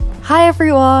Hi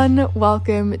everyone,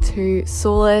 welcome to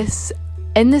Solace.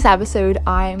 In this episode,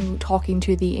 I'm talking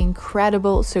to the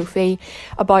incredible Sophie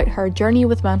about her journey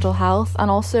with mental health and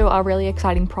also a really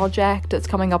exciting project that's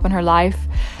coming up in her life.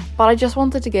 But I just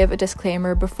wanted to give a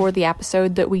disclaimer before the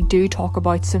episode that we do talk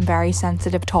about some very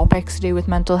sensitive topics to do with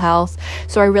mental health.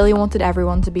 So I really wanted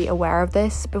everyone to be aware of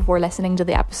this before listening to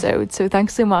the episode. So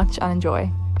thanks so much and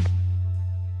enjoy.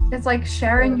 It's like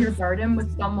sharing your burden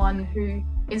with someone who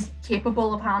is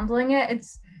capable of handling it.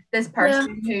 It's this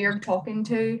person who you're talking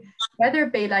to, whether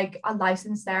it be like a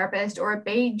licensed therapist or it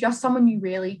be just someone you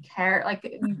really care, like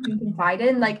you can confide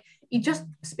in, like you just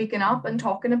speaking up and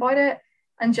talking about it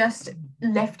and just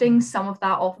lifting some of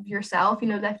that off of yourself,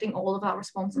 lifting all of that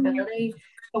responsibility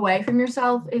away from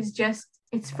yourself is just,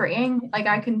 it's freeing. Like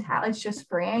I can tell it's just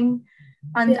freeing.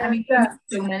 And I mean,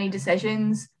 so many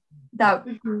decisions that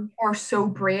are so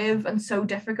brave and so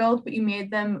difficult, but you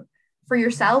made them for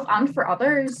yourself and for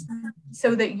others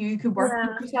so that you could work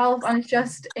with yourself, and it's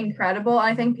just incredible.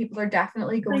 I think people are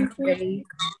definitely going to be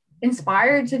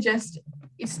inspired to just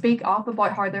speak up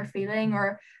about how they're feeling,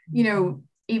 or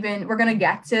even we're going to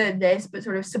get to this, but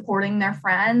sort of supporting their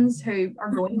friends who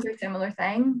are going through similar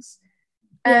things.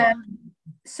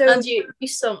 So and you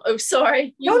oh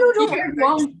sorry no don't go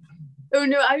on. Oh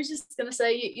no, I was just gonna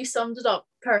say you summed it up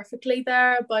perfectly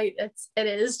there about it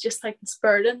is just like this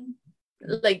burden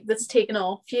like that's taken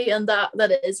off you, and that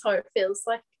is how it feels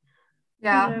like.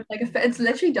 Like it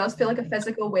literally does feel like a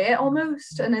physical weight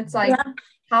almost, and it's like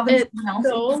having someone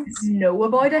else know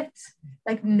about it,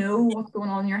 like know what's going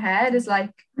on in your head is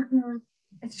like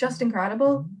it's just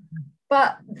incredible.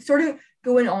 But sort of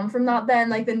going on from that then,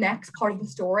 like the next part of the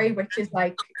story, which is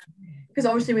like, because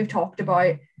obviously we've talked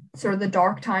about sort of the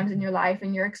dark times in your life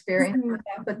and your experience with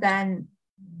that, but then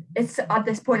it's at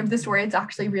this point of the story it's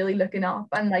actually really looking up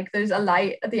and like there's a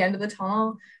light at the end of the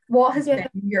tunnel. What has been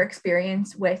your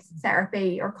experience with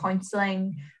therapy or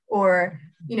counseling, or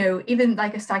even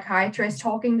like a psychiatrist,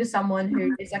 talking to someone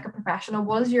who is like a professional?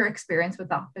 What has your experience with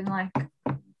that been like?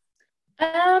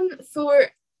 For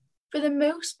the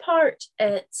most part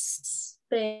it's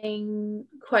been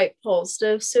quite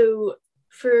positive. So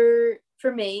for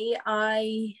me,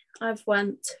 I've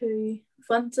went to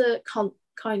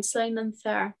counselling and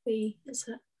therapy. Is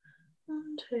it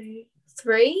 1, 2,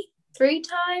 3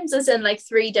 times? As in like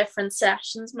 3 different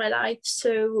sessions in my life.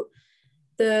 So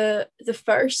the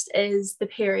first is the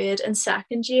period in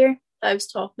second year that I was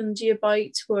talking to you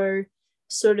about, where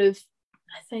sort of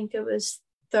I think it was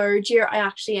third year I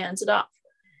actually ended up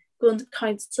going to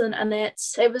counselling, and it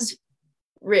was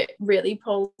really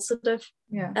positive.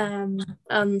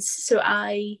 And so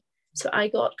I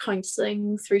got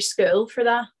counselling through school for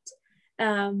that,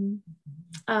 and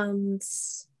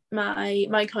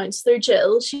my counsellor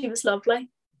Jill, she was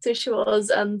lovely, so she was,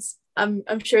 and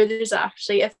I'm sure there's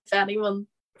actually, if anyone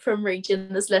from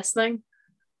Region is listening,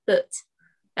 that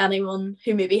anyone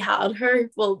who maybe had her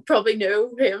will probably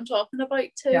know who I'm talking about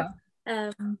too.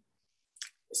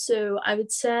 So I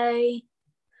would say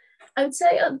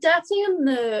definitely in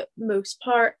the most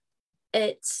part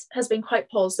it has been quite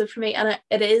positive for me, and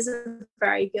it is a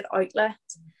very good outlet.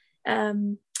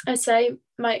 I'd say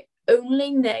my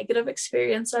only negative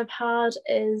experience I've had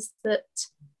is that,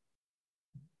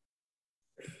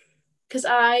 because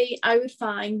I would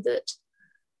find that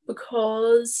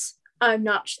because I'm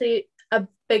naturally a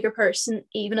bigger person,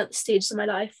 even at the stage of my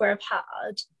life where I've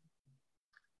had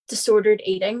disordered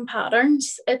eating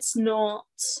patterns, it's not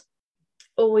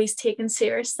always taken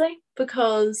seriously,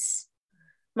 because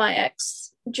my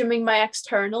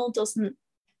external doesn't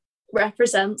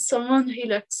represent someone who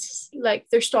looks like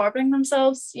they're starving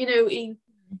themselves.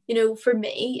 For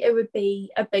me it would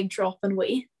be a big drop in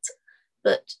weight,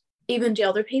 but even to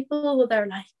other people, they're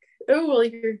like, oh well,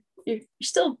 you're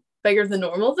still bigger than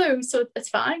normal though, so it's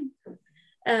fine.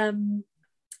 And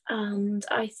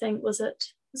I think was it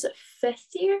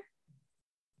 5th year,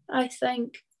 I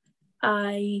think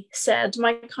I said to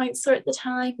my counsellor at the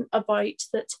time about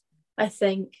that I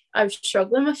think I was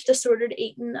struggling with disordered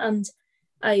eating, and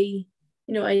I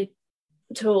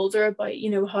told her about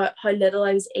how little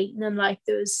I was eating, and like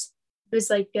there was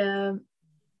like a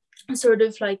sort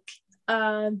of like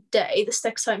a day that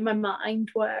sticks out in my mind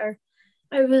where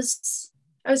I was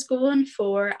going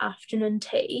for afternoon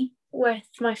tea with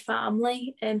my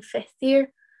family in 5th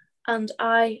year, and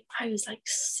I was like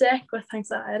sick with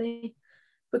anxiety,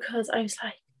 because I was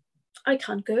like, I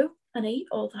can't go and eat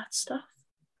all that stuff,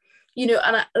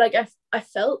 and I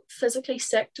felt physically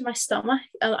sick to my stomach,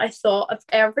 and I thought of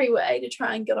every way to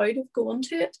try and get out of going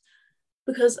to it,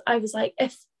 because I was like,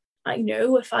 if I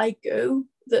go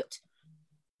that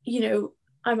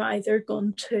I'm either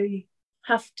going to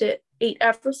have to eat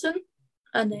everything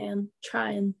and then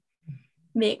try and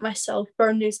make myself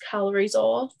burn those calories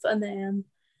off, and then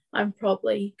I'm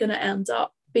probably going to end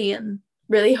up being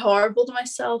really horrible to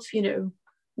myself, you know,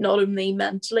 not only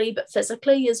mentally but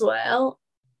physically as well,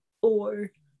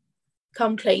 or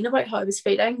come clean about how I was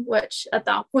feeling, which at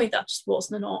that point that just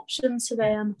wasn't an option. So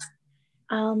then,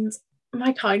 and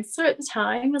my counsellor at the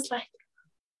time was like,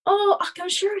 oh, I'm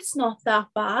sure it's not that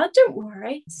bad, don't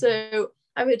worry. So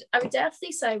I would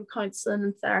definitely say with counselling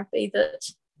and therapy that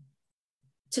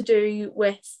to do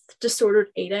with disordered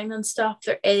eating and stuff,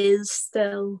 there is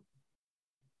still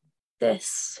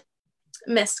this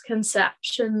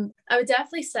misconception. I would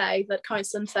definitely say that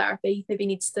counselling therapy maybe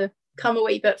needs to come a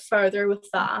wee bit further with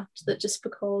that just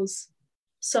because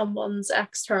someone's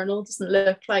external doesn't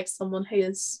look like someone who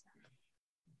is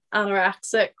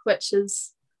anorexic, which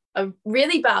is a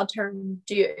really bad term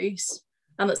to use,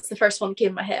 and it's the first one that came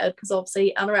in my head because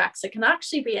obviously anorexic can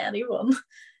actually be anyone,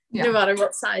 no matter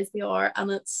what size they are,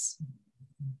 and it's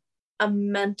a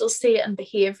mental state and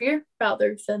behavior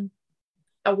rather than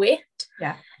a weight.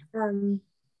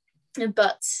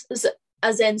 But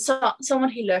as in someone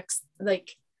who looks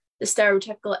like the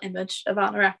stereotypical image of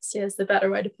anorexia is the better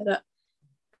way to put it,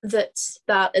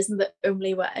 that isn't the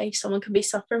only way someone can be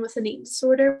suffering with an eating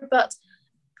disorder. But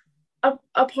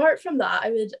apart from that, I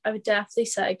would definitely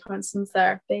say counselling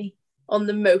therapy on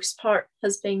the most part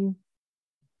has been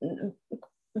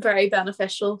very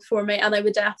beneficial for me, and I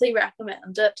would definitely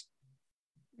recommend it.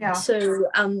 So,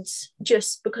 and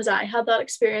just because I had that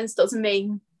experience doesn't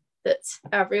mean that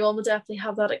everyone would definitely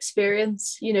have that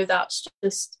experience. You know, that's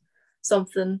just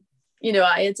something, you know,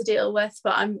 I had to deal with,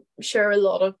 but I'm sure a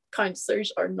lot of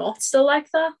counsellors are not still like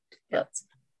that.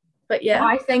 But yeah.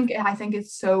 I think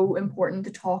it's so important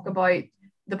to talk about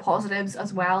the positives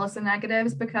as well as the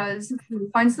negatives, because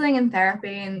counselling and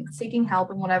therapy and seeking help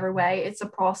in whatever way, it's a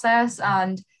process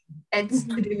and it's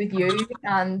to do with you.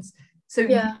 And so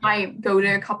you might go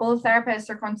to a couple of therapists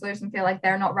or counsellors and feel like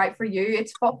they're not right for you.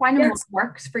 It's finding what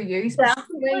works for you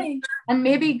specifically. And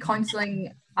maybe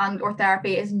counselling and or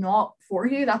therapy is not for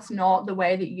you. That's not the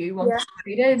way that you want to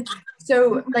be treated.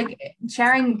 So like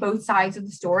sharing both sides of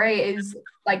the story is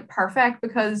like perfect,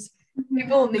 because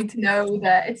people need to know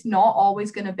that it's not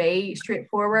always going to be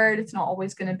straightforward. It's not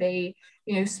always going to be,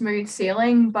 you know, smooth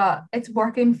sailing, but it's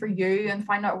working for you, and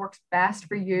find out what works best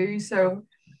for you. So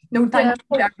no, thank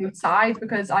you to both sides,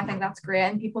 because I think that's great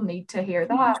and people need to hear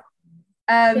that.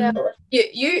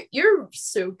 You're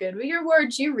so good with your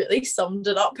words. You really summed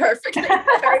it up perfectly.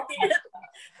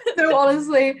 No,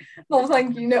 honestly, well,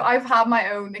 thank you. No, I've had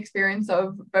my own experience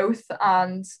of both,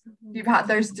 and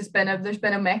there's been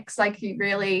a mix. Like, it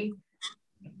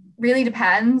really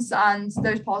depends, and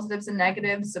there's positives and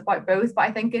negatives about both. But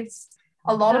I think it's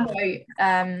a lot about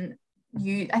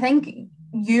I think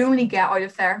you only get out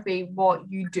of therapy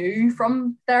what you do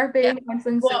from therapy and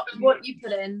counseling. What you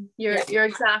put in, you're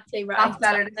exactly right. That's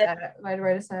better to say it. Right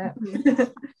way to say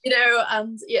it. You know,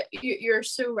 and you're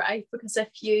so right, because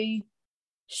if you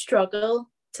struggle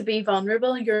to be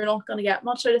vulnerable, you're not going to get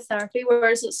much out of therapy,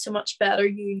 whereas it's so much better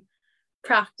you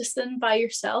practicing by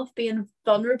yourself, being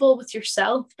vulnerable with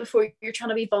yourself before you're trying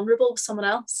to be vulnerable with someone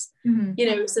else. You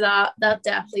know, so that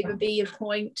definitely would be a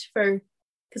point for,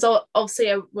 because obviously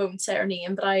I won't say her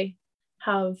name, but I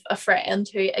have a friend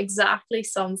who exactly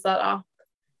sums that up,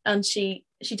 and she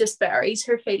just buries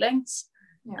her feelings.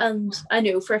 And I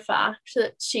know for a fact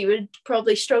that she would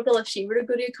probably struggle if she were to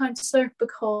go to a counsellor,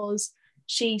 because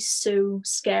she's so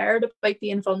scared about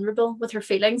being vulnerable with her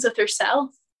feelings with herself,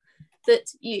 that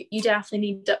you definitely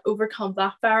need to overcome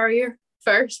that barrier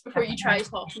first before you try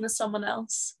talking to someone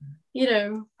else, you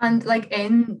know. And like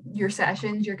in your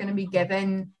sessions, you're going to be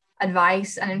given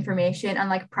advice and information and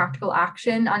like practical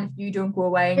action, and if you don't go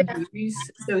away and use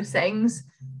those things,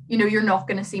 you know, you're not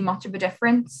going to see much of a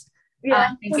difference.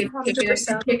 I think it's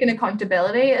taking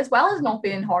accountability, as well as not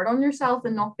being hard on yourself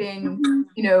and not being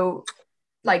you know,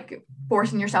 like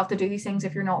forcing yourself to do these things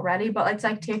if you're not ready, but it's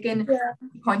like taking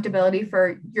accountability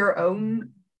for your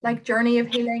own like journey of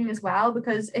healing as well,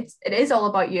 because it is all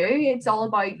about you. It's all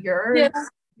about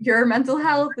your mental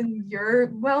health and your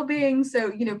well-being.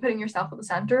 So, you know, putting yourself at the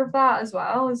center of that as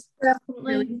well is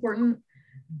really important.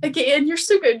 Again, you're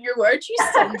so good in your words. You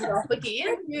summed it up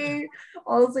again. Thank you.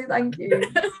 Honestly, thank you.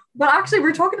 But actually,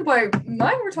 we're talking about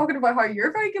how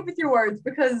you're very good with your words,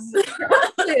 because you're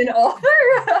actually an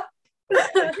author.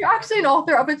 You're actually an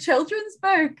author of a children's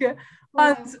book,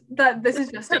 and that this is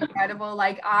just incredible.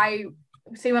 Like,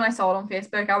 see, when I saw it on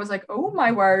Facebook, I was like, oh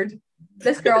my word,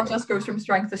 this girl just goes from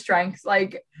strength to strength.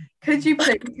 Like, could you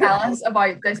please tell us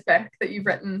about this book that you've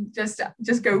written? Just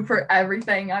go for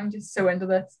everything. I'm just so into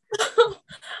this.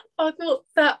 Oh, well,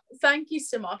 thank you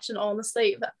so much. And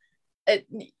honestly,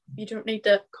 you don't need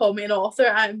to call me an author.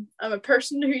 I'm a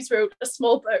person who's wrote a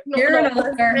small book. You're an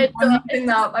author.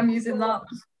 I'm using that.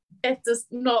 It does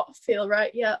not feel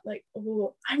right yet. Like,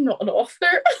 oh, I'm not an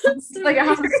author. Like, it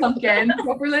hasn't sunk in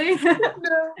properly.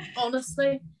 No,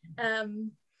 honestly.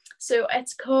 So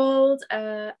it's called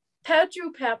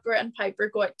Pedro, Pepper, and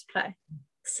Piper Go Out to Play.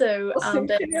 So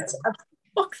it's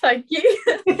thank you.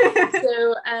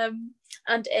 So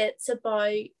and it's a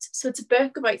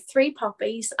book about 3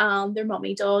 puppies and their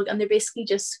mummy dog, and they're basically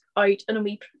just out on a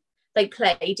wee like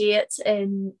play date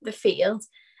in the field,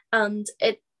 and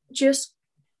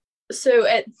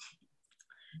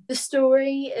the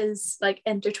story is like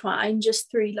intertwined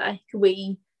just through like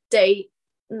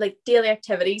daily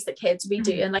activities that kids will be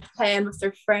doing, like playing with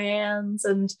their friends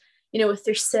and, you know, with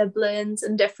their siblings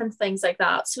and different things like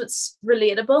that. So it's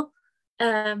relatable.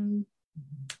 So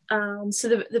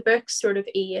the book's sort of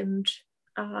aimed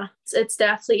it's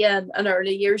definitely an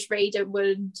early years read. It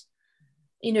would,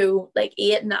 you know, like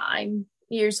 8, 9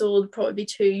 years old, probably be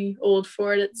too old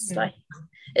for it. It's like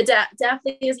it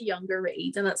definitely is a younger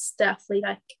read, and it's definitely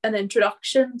like an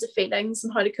introduction to feelings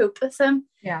and how to cope with them.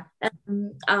 Yeah.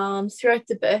 Throughout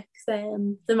the book,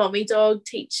 then the mummy dog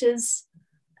teaches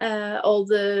all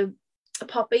the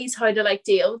puppies how to like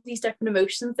deal with these different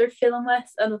emotions they're feeling with.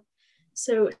 And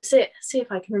so see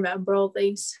if I can remember all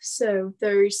these. So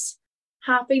there's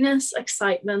happiness,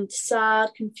 excitement, sad,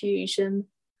 confusion,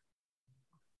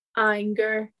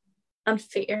 anger, and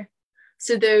fear.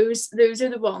 So those are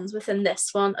the ones within this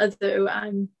one, although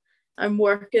I'm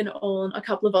working on a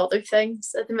couple of other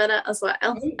things at the minute as well.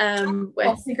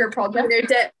 With secret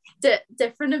project.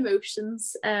 Different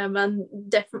emotions and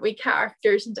different wee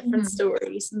characters and different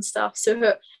stories and stuff.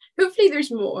 So hopefully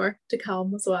there's more to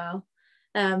come as well.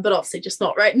 But obviously just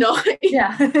not right now.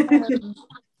 Yeah.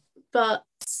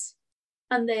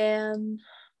 And then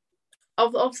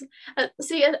obviously,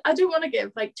 see, I don't want to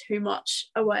give like too much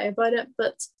away about it,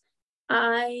 but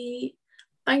I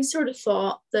sort of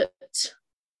thought that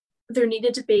there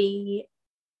needed to be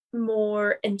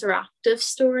more interactive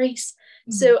stories.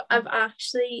 So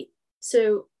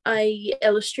I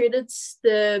illustrated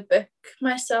the book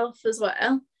myself as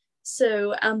well.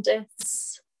 So, and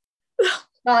it's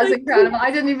that is incredible.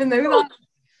 I didn't even know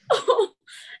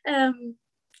that.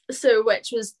 So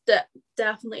which was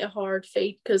definitely a hard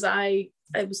feat, because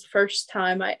it was the first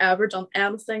time I ever done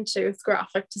anything to do with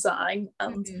graphic design,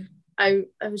 and I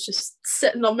was just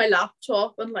sitting on my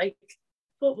laptop and like,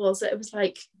 what was it? It was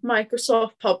like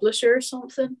Microsoft Publisher or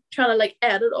something, trying to like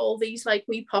edit all these like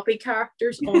wee puppy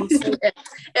characters onto it.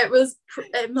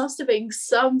 It must have been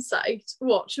some sight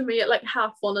watching me at like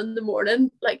 1:30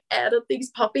 a.m, like edit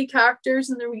these puppy characters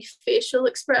and their wee facial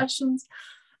expressions.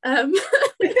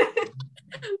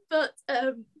 But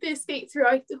basically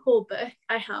throughout the whole book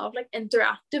I have like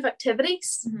interactive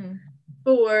activities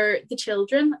for the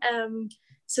children.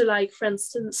 So like, for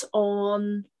instance,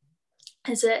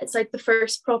 it's like the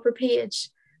first proper page,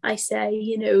 I say,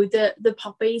 you know, the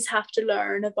puppies have to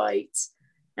learn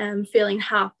about feeling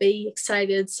happy,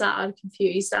 excited, sad,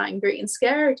 confused, angry, and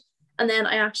scared. And then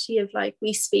I actually have like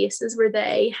wee spaces where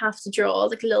they have to draw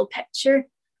like a little picture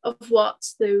of what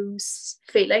those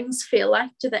feelings feel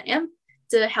like to them,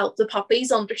 to help the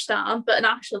puppies understand. But in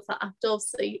actual fact,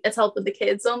 obviously, it's helping the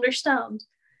kids understand.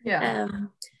 Yeah.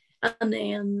 And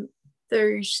then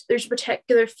there's a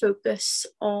particular focus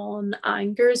on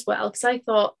anger as well, because I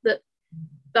thought that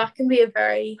can be a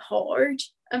very hard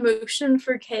emotion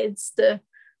for kids to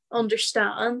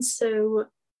understand. So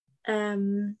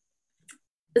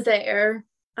there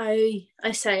I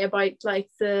say about like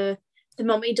the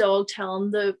mummy dog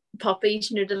telling the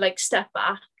puppies, you know, to like step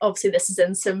back. Obviously this is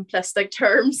in simplistic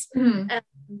terms.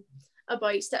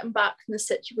 About stepping back from the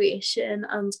situation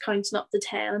and counting up to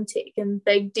 10 and taking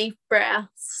big deep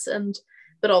breaths.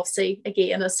 But obviously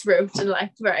again it's wrote in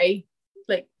like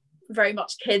very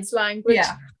much kids language.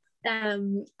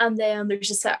 And then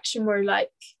there's a section where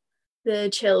like the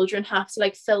children have to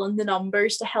like fill in the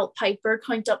numbers to help Piper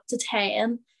count up to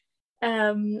 10.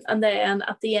 And then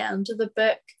at the end of the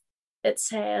book it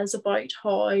says about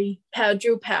how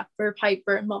Pedro, Pepper,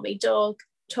 Piper, and Mummy Dog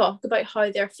talk about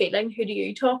how they're feeling. Who do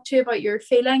you talk to about your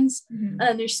feelings?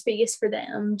 And there's space for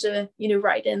them to, you know,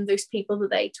 write in those people that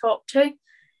they talk to.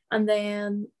 And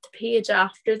then the page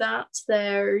after that,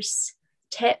 there's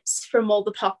tips from all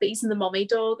the puppies and the mummy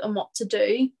dog on what to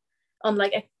do. on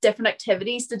like different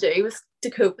activities to do with to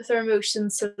cope with their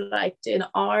emotions. So like doing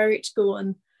art,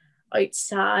 going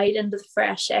outside into the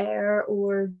fresh air,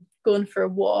 or going for a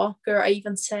walk. Or I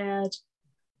even said,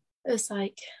 it was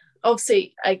like,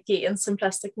 obviously again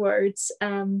simplistic words,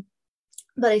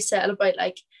 but I said about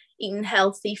like eating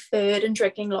healthy food and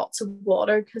drinking lots of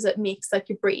water because it makes like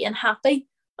your brain happy.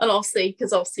 And obviously,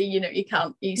 you know, you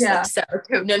can't use like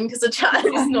serotonin because a child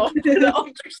is not going to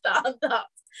understand that.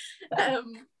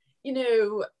 You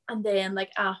know, and then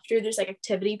like after, there's like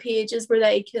activity pages where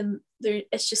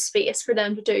it's just space for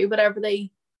them to do whatever they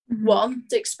want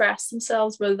to express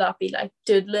themselves, whether that be like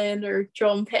doodling or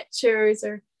drawing pictures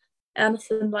or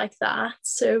anything like that.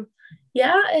 So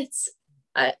yeah,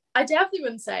 I definitely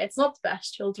wouldn't say it's not the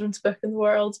best children's book in the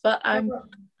world, but I'm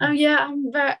very,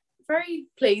 very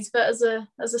pleased with it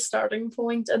as a starting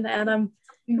point, and then I'm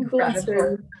going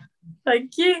through.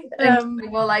 Thank you.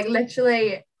 Well, like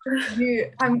literally,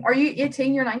 are you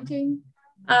 18? You're 19?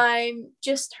 I'm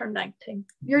just turned 19.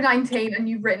 You're 19 and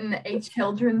you've written a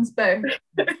children's book.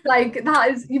 Like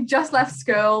that is, you've just left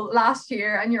school last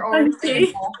year and you're already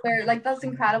an author. Like that's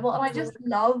incredible. And I just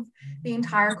love the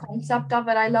entire concept of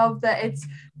it. I love that it's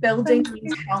building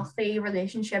these healthy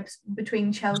relationships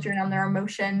between children and their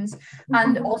emotions,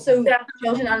 and also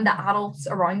children and the adults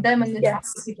around them, and the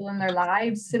trusted people in their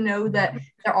lives, to know that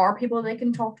there are people they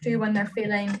can talk to when they're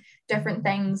feeling different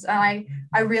things. And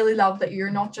I really love that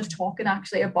you're not just talking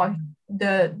actually about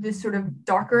the sort of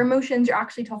darker emotions. You're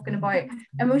actually talking about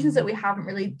emotions that we haven't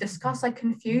really discussed, like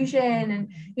confusion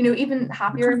and, you know, even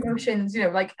happier emotions, you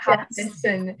know, like happiness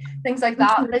and things like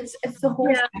that. It's the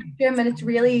whole spectrum, and it's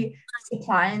really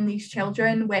supplying these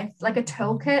children with like a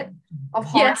toolkit of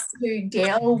how to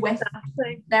deal with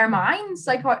their minds,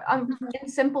 like in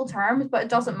simple terms, but it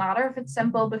doesn't matter if it's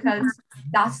simple, because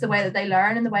that's the way that they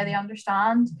learn and the way they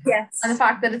understand. And the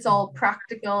fact that it's all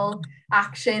practical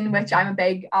action, which I'm a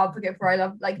big advocate for. I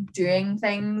love like doing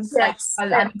things, like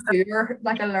I'm a doer,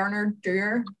 like a learner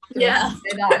doer. Say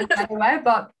that in a better way,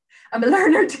 but I'm a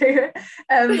learner doer.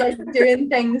 Like doing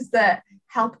things that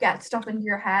help get stuff into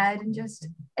your head, and just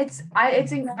I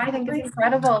think it's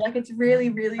incredible. Like it's really,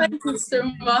 really. Thank you so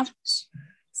much.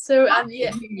 So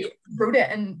you wrote it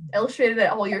and illustrated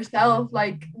it all yourself.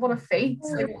 Like what a feat!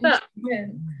 Thank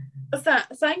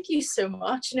you so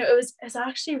much. You know, it's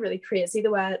actually really crazy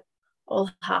the way it all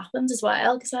happened as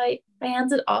well, because I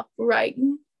ended up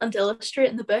writing and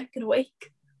illustrating the book in a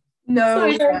week. No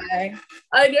way.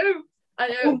 I know.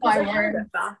 Oh my word. I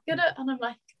look back at it and I'm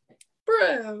like,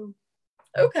 bro,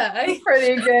 okay,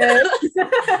 pretty good.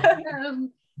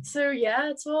 So yeah,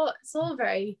 it's all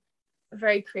very,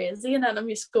 very crazy, and then I'm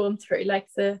just going through like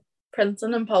the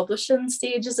printing and publishing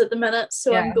stages at the minute.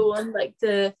 So I'm going like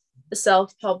the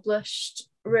self-published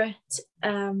route,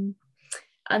 and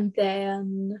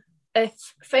then if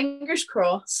fingers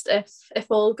crossed, if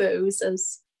all goes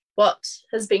as what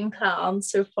has been planned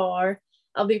so far,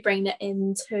 I'll be bringing it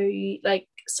into like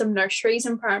some nurseries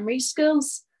and primary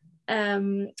schools.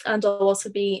 And I'll also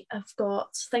I've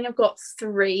got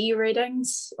 3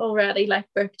 readings already, like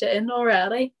booked in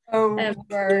already. I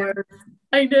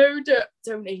know,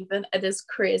 don't even, it is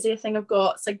crazy. I think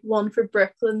it's like one for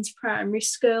Brooklands Primary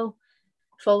School,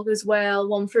 if all goes well,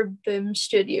 one for Boom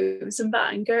Studios in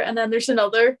Bangor, and then there's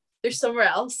somewhere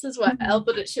else as well,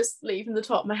 but it's just leaving the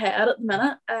top of my head at the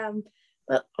minute.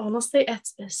 But honestly,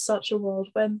 it's such a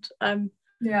whirlwind. I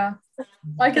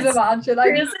can imagine.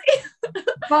 Like,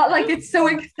 but like it's so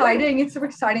exciting. It's so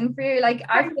exciting for you. Like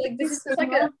I feel like this is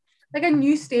like a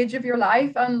new stage of your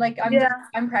life, and like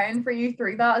I'm praying for you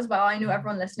through that as well. I know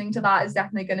everyone listening to that is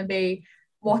definitely going to be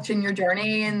watching your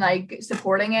journey and like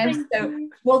supporting it. So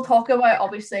we'll talk about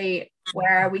obviously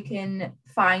where we can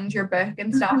find your book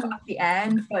and stuff at the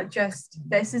end, but just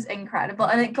this is incredible,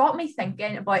 and it got me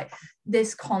thinking about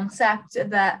this concept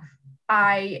that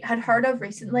I had heard of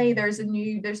recently. There's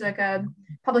like a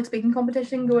public speaking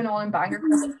competition going on in Bangor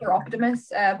called Mr.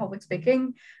 Optimus Public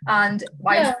Speaking, and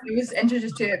I was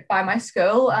introduced to it by my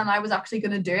school, and I was actually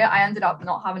going to do it. I ended up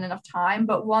not having enough time,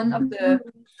 but one of the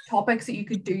topics that you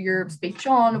could do your speech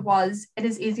on was, it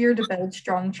is easier to build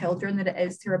strong children than it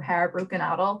is to repair broken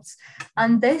adults.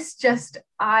 And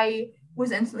I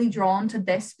was instantly drawn to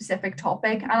this specific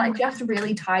topic, and it just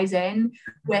really ties in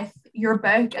with your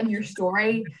book and your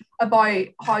story about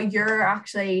how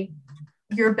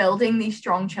you're building these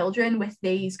strong children with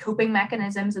these coping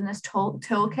mechanisms and this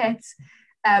toolkits.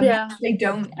 They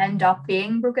don't end up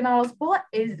being broken adults. What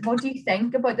do you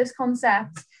think about this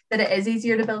concept, that it is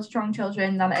easier to build strong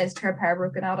children than it is to repair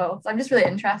broken adults? I'm just really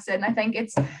interested, and I think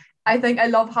I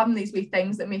love having these wee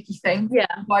things that make you think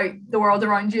about the world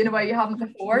around you in a way you haven't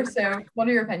before. So what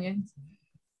are your opinions?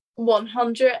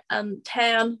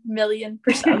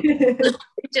 110,000,000%.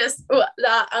 Just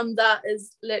that, and that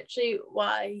is literally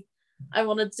why I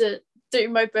wanted to do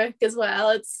my book as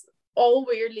well. It's all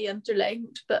weirdly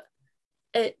interlinked, but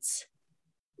it's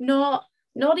not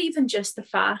even just the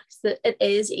fact that it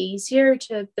is easier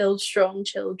to build strong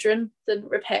children than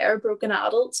repair broken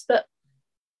adults, but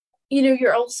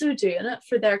you're also doing it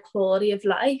for their quality of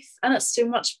life, and it's so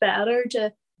much better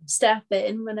to step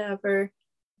in whenever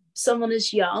someone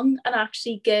is young and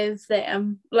actually give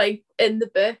them, like in the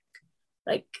book,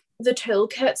 like the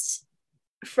toolkits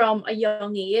from a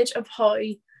young age of how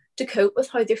to cope with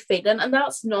how they're feeling. And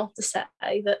that's not to say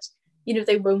that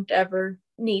they won't ever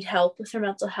need help with their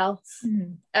mental health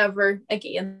ever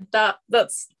again.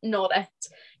 That's not it.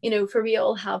 For we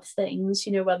all have things,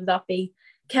 whether that be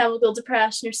chemical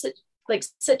depression or like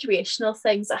situational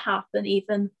things that happen,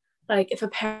 even like if a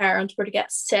parent were to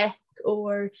get sick,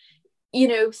 or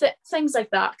things like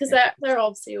that, because they're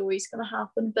obviously always going to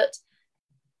happen. But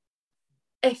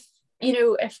if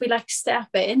we like step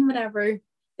in whenever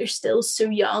they're still so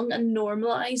young and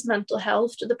normalize mental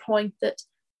health to the point that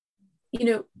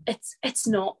it's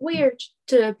not weird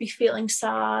to be feeling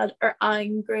sad or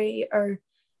angry, or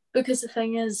because the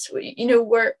thing is,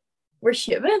 we're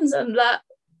humans, and that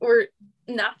we're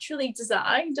naturally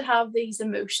designed to have these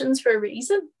emotions for a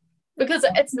reason, because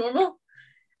it's normal.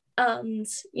 And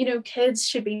kids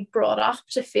should be brought up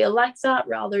to feel like that,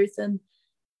 rather than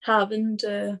having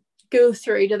to go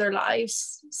through to their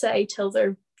lives, say till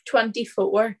they're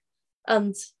 24,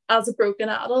 and as a broken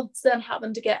adult then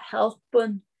having to get help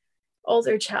when all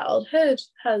their childhood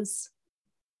has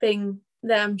been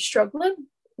them struggling.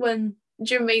 When,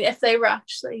 do you mean if they were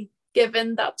actually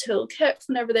given that toolkit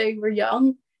whenever they were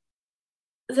young,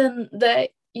 then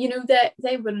they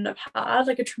wouldn't have had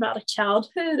like a traumatic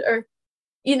childhood, or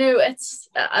it's,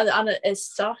 and it is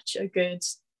such a good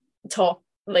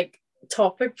topic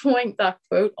point, that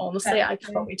quote. Honestly, I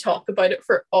could probably talk about it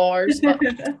for hours, but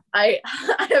I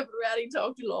have already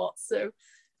talked a lot. So,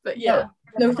 but yeah.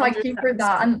 No, thank you for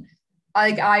that. And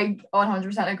I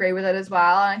 100% agree with it as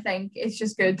well. And I think it's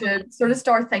just good to sort of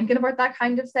start thinking about that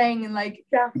kind of thing. And like,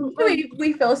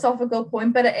 we philosophical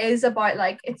point, but it is about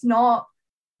like, it's not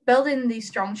building these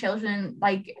strong children,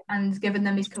 like, and giving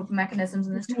them these coping mechanisms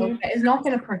and this toolkit is not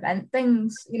going to prevent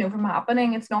things, from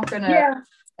happening. It's not going to,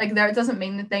 like, it doesn't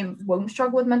mean that they won't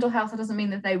struggle with mental health. It doesn't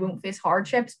mean that they won't face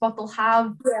hardships, but they'll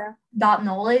have that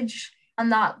knowledge,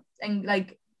 and that, and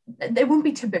like, it won't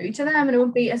be taboo to them, and it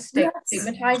won't be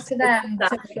stigmatized to them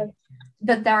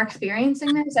that they're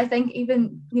experiencing this. I think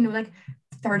even, like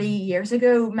 30 years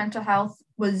ago, mental health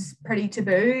was pretty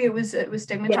taboo. It was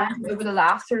stigmatized. Over the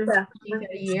last sort of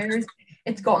 50 years,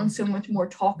 it's gotten so much more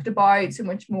talked about, so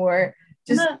much more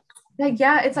just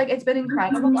it's been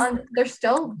incredible. And there's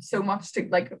still so much to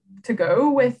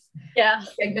go with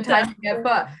stigmatizing it,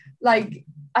 but like,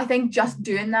 I think just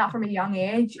doing that from a young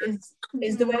age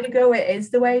is the way to go. It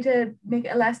is the way to make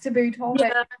it a less taboo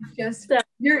topic. Just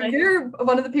you're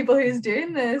one of the people who's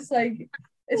doing this. Like,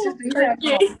 it's just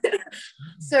incredible.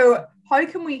 So how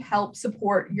can we help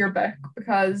support your book?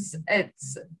 Because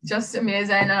it's just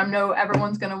amazing, and I know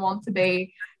everyone's going to want to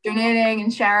be donating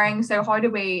and sharing. So how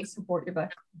do we support your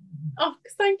book? Oh,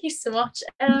 thank you so much.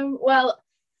 Well,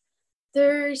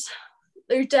 there's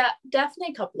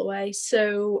definitely a couple of ways.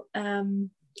 So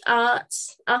at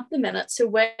the minute, so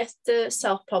with the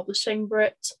self-publishing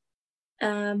route,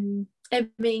 it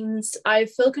means I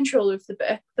have full control of the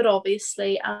book, but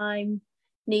obviously I'm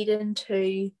needing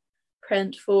to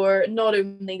print for not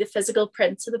only the physical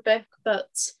print of the book, but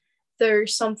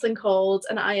there's something called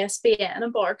an ISBN, a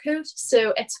barcode.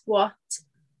 So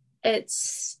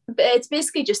it's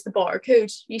basically just the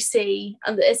barcode you see,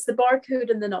 and it's the barcode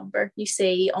and the number you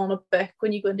see on a book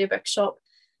when you go into a bookshop.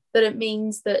 But it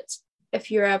means that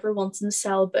if you're ever wanting to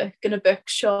sell a book in a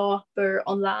bookshop or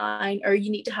online, or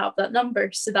you need to have that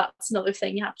number. So that's another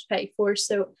thing you have to pay for.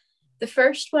 So the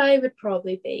first way would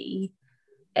probably be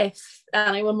if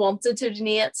anyone wanted to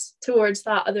donate towards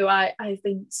that. Although I've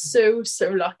been so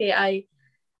lucky. I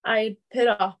put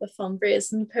up a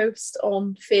fundraising post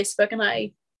on Facebook, and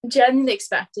I genuinely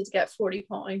expected to get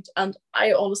 £40, and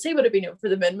I honestly would have been over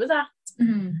the moon with that.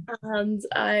 And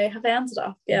I have ended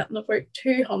up getting about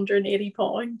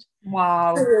 £280.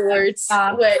 Wow. Towards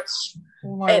which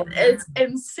it's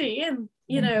insane,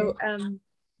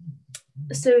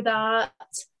 so that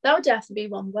would definitely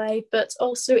be one way. But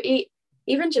also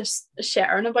even just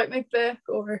sharing about my book,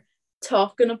 or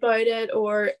talking about it,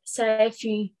 or say if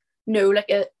you know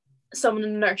like someone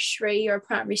in a nursery or a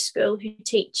primary school who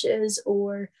teaches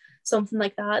or something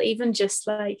like that, even just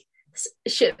like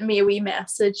shooting me a wee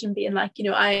message and being like,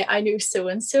 I know so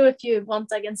and so, if you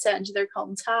want I can send you their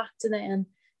contact, and then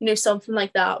something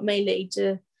like that may lead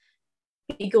to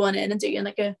me going in and doing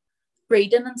like a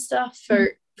reading and stuff.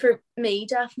 For me,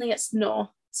 definitely it's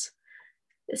not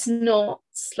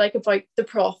like about the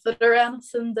profit or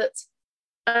anything that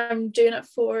I'm doing it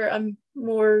for. I'm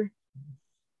more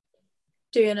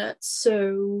doing it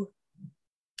so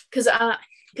because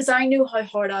I know how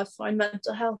hard I've found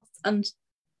mental health, and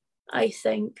I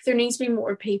think there needs to be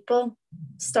more people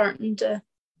starting to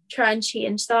try and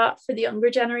change that for the younger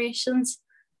generations.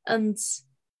 And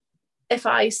if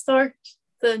I start,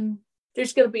 then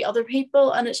there's going to be other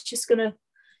people, and it's just going to,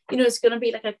 it's going to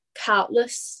be like a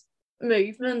catalyst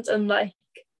movement. And like,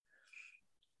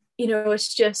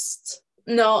 it's just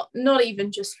not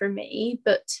even just for me,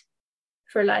 but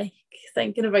for like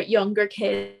thinking about younger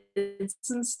kids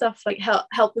and stuff, like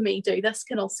helping me do this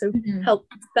can also help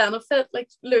benefit like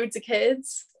loads of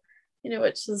kids,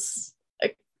 which is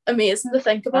like amazing to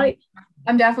think about.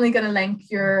 I'm definitely going to link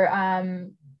your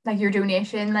like your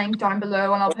donation link down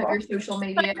below, and I'll put your social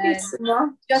media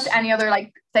and just any other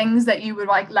like things that you would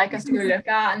like us to look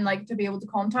at and like to be able to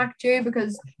contact you,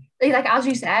 because like as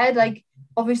you said, like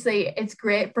obviously it's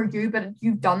great for you, but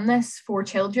you've done this for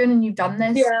children and you've done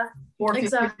this for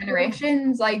future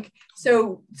generations. Like,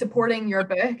 so supporting your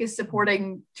book is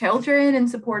supporting children and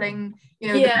supporting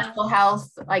the mental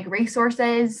health like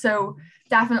resources. So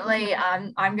definitely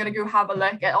I'm gonna go have a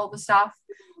look at all the stuff,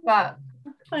 but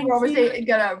we're obviously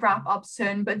gonna wrap up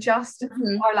soon. But just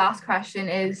our last question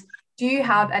is, do you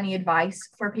have any advice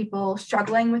for people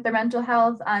struggling with their mental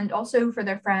health, and also for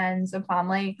their friends and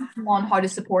family, on how to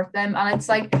support them? And it's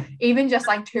like even just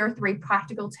like 2 or 3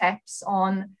 practical tips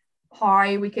on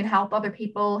how we can help other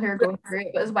people who are going through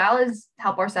it, but as well as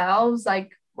help ourselves.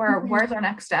 Like where's our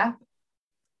next step?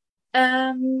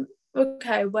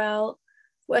 Okay, well,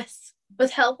 with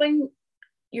helping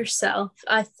yourself,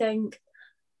 I think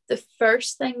the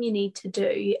first thing you need to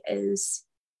do is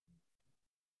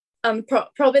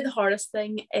probably the hardest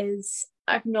thing is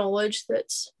acknowledge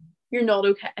that you're not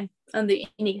okay and that you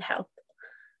need help.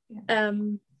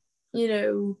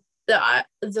 That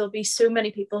there'll be so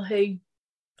many people who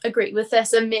agree with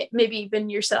this, and maybe even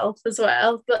yourself as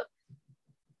well, but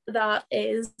that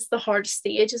is the hardest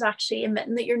stage, is actually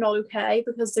admitting that you're not okay,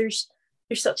 because there's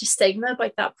such a stigma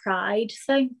about that pride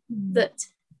thing, that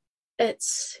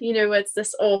it's it's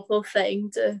this awful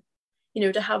thing to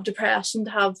to have depression,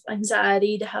 to have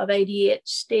anxiety, to have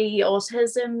ADHD,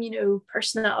 autism,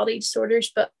 personality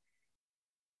disorders. But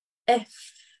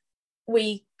if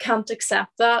we can't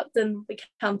accept that, then we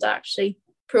can't actually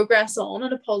progress on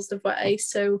in a positive way.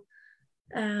 So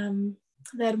then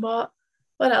what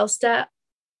else?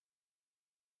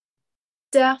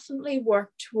 Definitely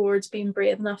work towards being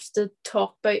brave enough to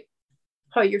talk about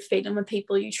how you're feeling with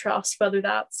people you trust, whether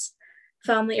that's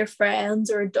family or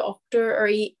friends or a doctor, or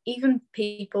even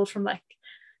people from like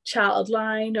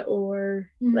Childline, or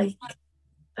like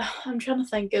I'm trying to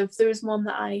think of, there was one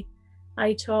that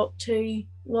I talked to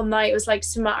one night, it was like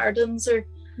Samaritans or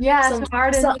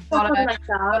Samaritans something like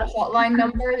that. A hotline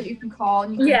number that you can call,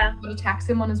 and you can go to text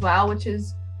someone as well, which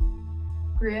is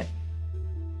great.